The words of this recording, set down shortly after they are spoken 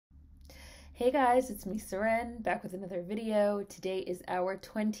Hey guys, it's me Seren, back with another video. Today is our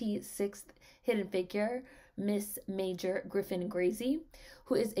 26th hidden figure, Miss Major Griffin-Gracy,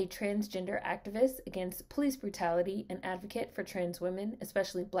 who is a transgender activist against police brutality and advocate for trans women,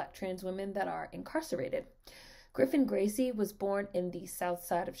 especially Black trans women that are incarcerated. Griffin-Gracy was born in the South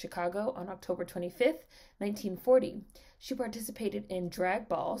Side of Chicago on October 25th, 1940. She participated in drag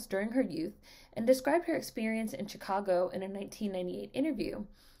balls during her youth and described her experience in Chicago in a 1998 interview.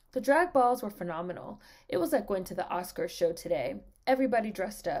 The drag balls were phenomenal. It was like going to the Oscars show today. Everybody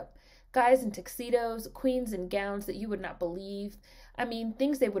dressed up. Guys in tuxedos, queens in gowns that you would not believe. I mean,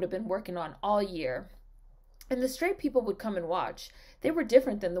 things they would have been working on all year. And the straight people would come and watch. They were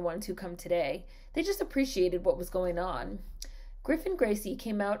different than the ones who come today. They just appreciated what was going on. Griffin-Gracy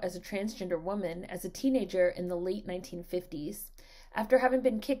came out as a transgender woman as a teenager in the late 1950s. After having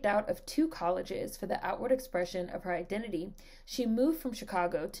been kicked out of 2 colleges for the outward expression of her identity, she moved from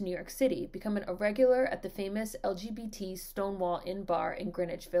Chicago to New York City, becoming a regular at the famous LGBT Stonewall Inn bar in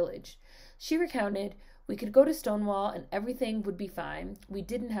Greenwich Village. She recounted, "We could go to Stonewall and everything would be fine. We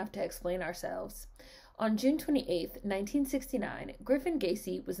didn't have to explain ourselves." On June 28, 1969,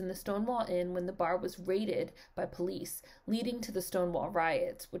 Griffin-Gracy was in the Stonewall Inn when the bar was raided by police, leading to the Stonewall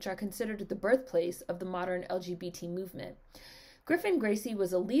Riots, which are considered the birthplace of the modern LGBT movement. Griffin-Gracy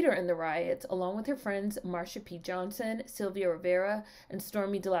was a leader in the riots, along with her friends Marsha P. Sylvia Rivera, and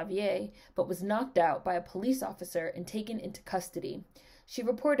Storme DeLarverie, but was knocked out by a police officer and taken into custody. She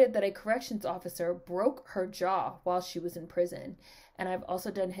reported that a corrections officer broke her jaw while she was in prison. And I've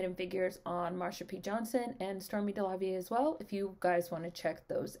also done hidden figures on Marsha P. and Storme DeLarverie as well, if you guys want to check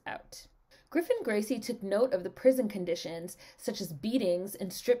those out. Griffin-Gracy took note of the prison conditions, such as beatings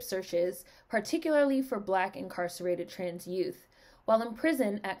and strip searches, particularly for Black incarcerated trans youth. While in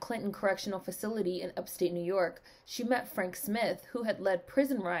prison at Clinton Correctional Facility in upstate New York, she met Frank Smith, who had led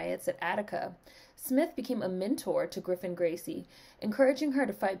prison riots at Attica. Smith became a mentor to Griffin-Gracy, encouraging her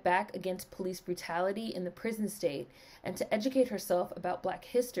to fight back against police brutality in the prison state and to educate herself about Black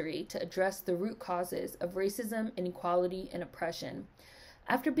history to address the root causes of racism, inequality, and oppression.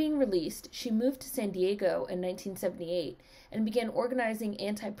 After being released, she moved to San Diego in 1978 and began organizing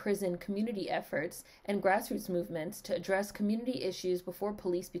anti-prison community efforts and grassroots movements to address community issues before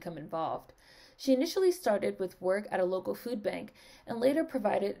police become involved. She initially started with work at a local food bank and later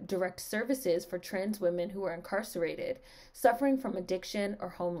provided direct services for trans women who were incarcerated, suffering from addiction, or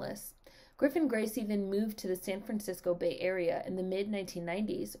homeless. Griffin-Gracy then moved to the San Francisco Bay Area in the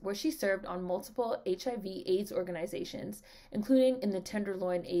mid-1990s, where she served on multiple HIV/AIDS organizations, including in the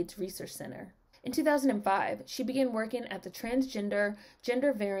Tenderloin AIDS Research Center. In 2005, she began working at the Transgender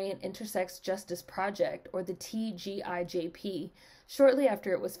Gender Variant Intersex Justice Project, or the TGIJP, shortly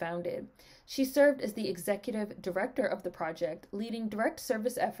after it was founded. She served as the executive director of the project, leading direct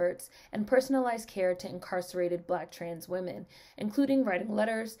service efforts and personalized care to incarcerated Black trans women, including writing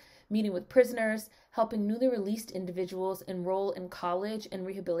letters, meeting with prisoners, helping newly released individuals enroll in college and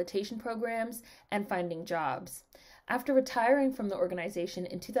rehabilitation programs, and finding jobs. After retiring from the organization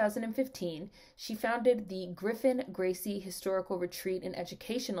in 2015, she founded the Griffin-Gracy Historical Retreat and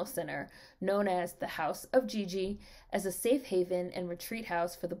Educational Center, known as the House of Gigi, as a safe haven and retreat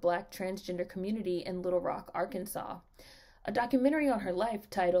house for the Black transgender community in Little Rock, Arkansas. A documentary on her life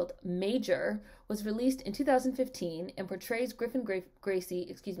titled Major was released in 2015 and portrays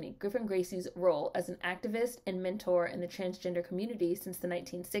Griffin-Gracy's role as an activist and mentor in the transgender community since the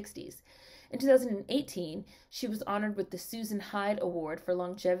 1960s. In 2018, she was honored with the Susan Hyde Award for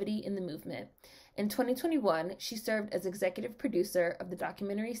longevity in the movement. In 2021, she served as executive producer of the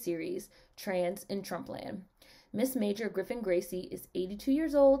documentary series Trans in Trumpland. Miss Major Griffin-Gracy is 82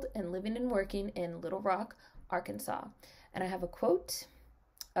 years old and living and working in Little Rock, Arkansas. And I have a quote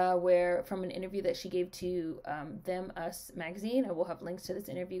from an interview that she gave to Them Us magazine. I will have links to this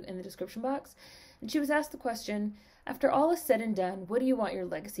interview in the description box. And she was asked the question, "After all is said and done, what do you want your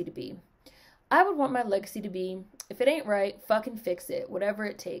legacy to be?" I would want my legacy to be, if it ain't right, fucking fix it, whatever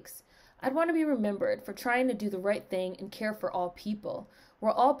it takes. I'd want to be remembered for trying to do the right thing and care for all people.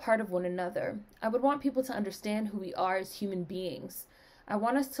 We're all part of one another. I would want people to understand who we are as human beings. I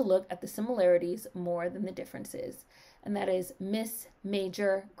want us to look at the similarities more than the differences. And that is Miss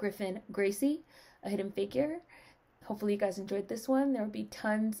Major Griffin-Gracy, a hidden figure. Hopefully you guys enjoyed this one. There will be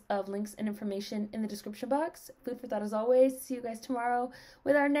tons of links and information in the description box. Food for thought as always. See you guys tomorrow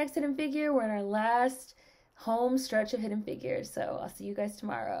with our next hidden figure. We're in our last home stretch of hidden figures. So I'll see you guys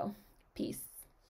tomorrow. Peace.